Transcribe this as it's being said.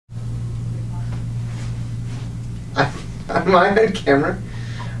Am I on camera?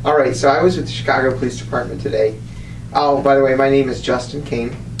 All right, so I was with the Chicago Police Department today. Oh, by the way, my name is Justin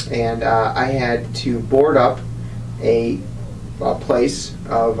Kane, and I had to board up a place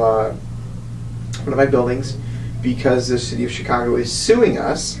of one of my buildings because the city of Chicago is suing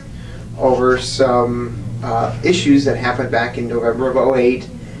us over some issues that happened back in November of '08,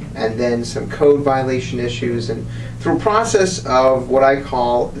 and then some code violation issues, and through a process of what I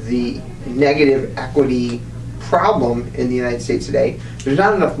call the negative equity problem in the United States today. There's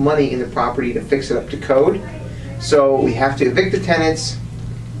not enough money in the property to fix it up to code, so we have to evict the tenants,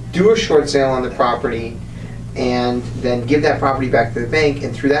 do a short sale on the property, and then give that property back to the bank,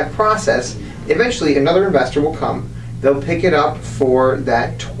 and through that process, eventually another investor will come. They'll pick it up for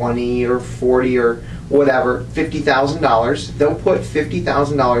that 20 or 40 or whatever, $50,000. They'll put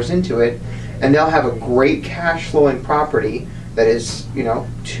 $50,000 into it, and they'll have a great cash flowing property that is, you know,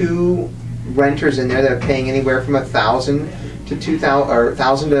 two renters in there that are paying anywhere from $1,000 to $2,000 or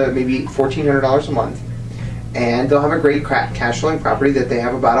 $1,000 to maybe $1,400 a month, and they'll have a great cash flowing property that they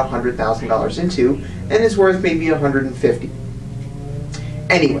have about $100,000 into, and is worth maybe $150,000.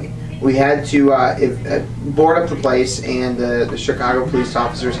 Anyway, we had to board up the place, and the Chicago police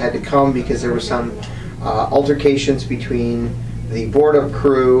officers had to come because there were some altercations between the board up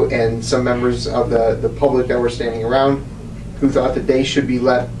crew and some members of the public that were standing around, who thought that they should be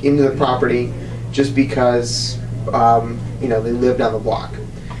let into the property just because you know, they lived on the block.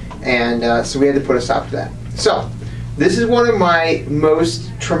 And so we had to put a stop to that. So this is one of my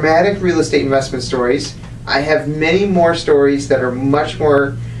most traumatic real estate investment stories. I have many more stories that are much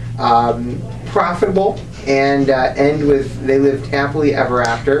more profitable and end with they lived happily ever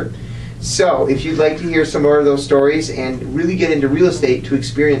after. So if you'd like to hear some more of those stories and really get into real estate to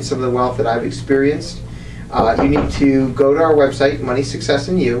experience some of the wealth that I've experienced, you need to go to our website, Money, Success,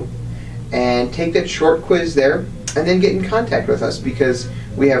 and You, and take that short quiz there, and then get in contact with us, because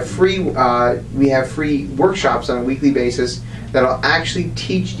we have free workshops on a weekly basis that'll actually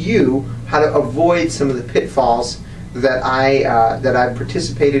teach you how to avoid some of the pitfalls that I've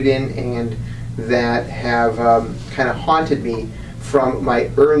participated in and that have kind of haunted me from my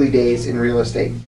early days in real estate.